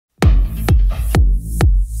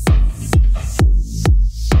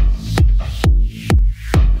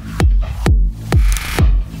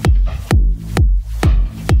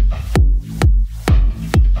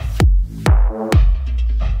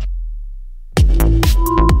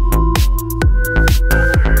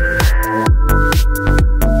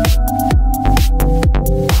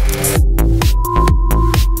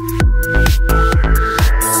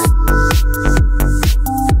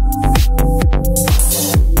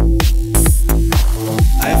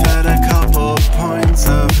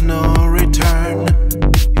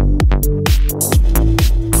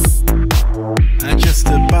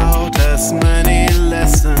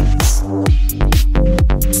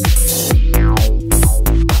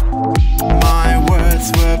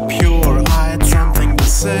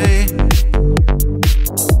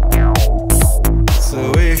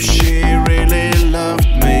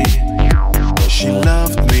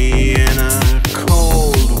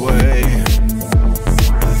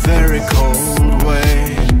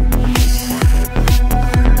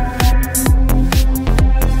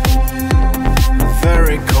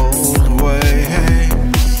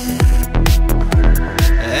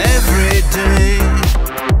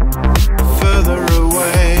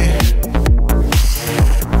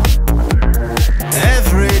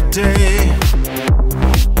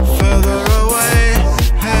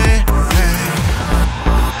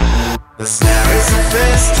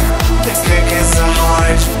fist, the kick is a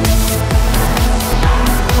heart.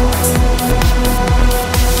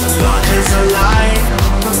 The lock is a lie,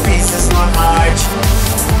 the peace is my heart.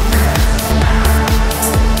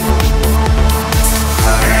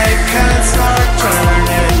 I can't start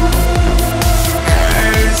turning,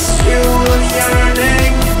 'cause you are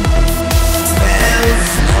yearning.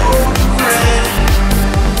 Bells cold red,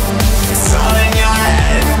 it's all in your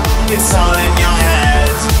head, it's all in your head.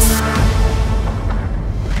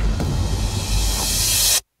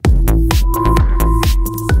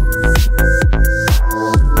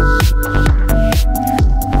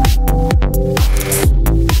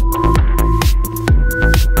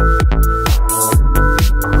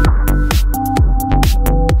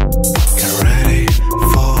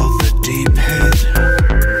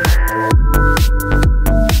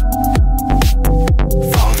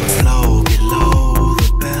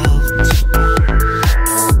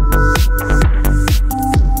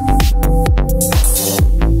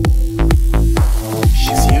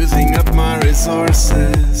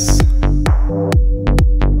 Resources.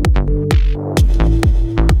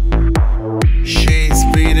 She's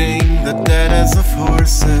beating the deadest of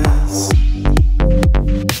horses.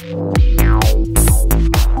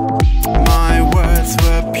 My words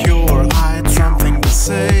were pure, I had something to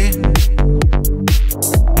say.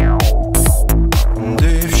 And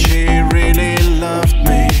if she really loved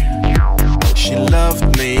me, she loved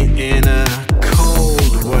me in a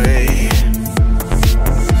cold way.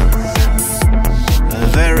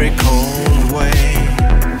 Very cold way.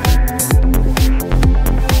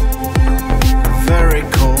 Very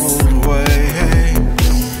cold way.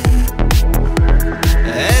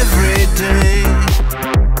 Every day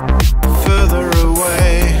further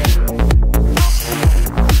away.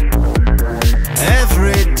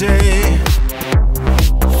 Every day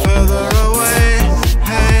further away.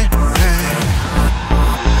 Hey, hey.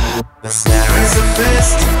 The snare is a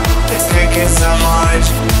fist, the kick is a heart.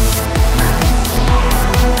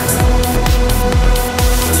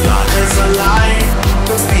 Love is a lie,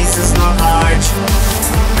 the peace is not hard.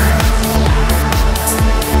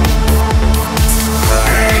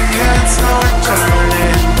 I can't start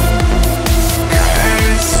turning,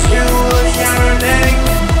 'cause you are yearning.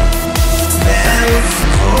 Bells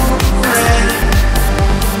cold red,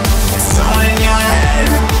 it's all in your head,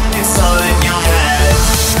 it's all in your head.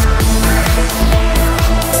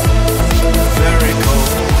 Very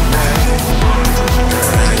cold way,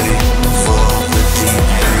 ready for the deep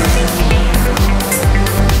end.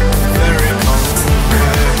 Very cold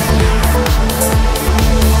way.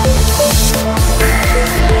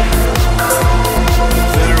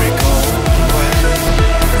 Very cold way.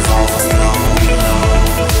 Fall low, low.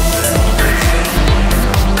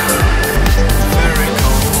 Very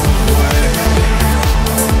cold way.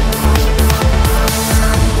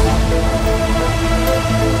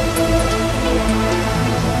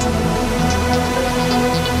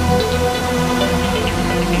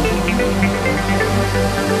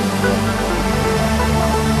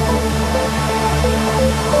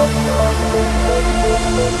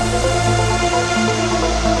 Thank you.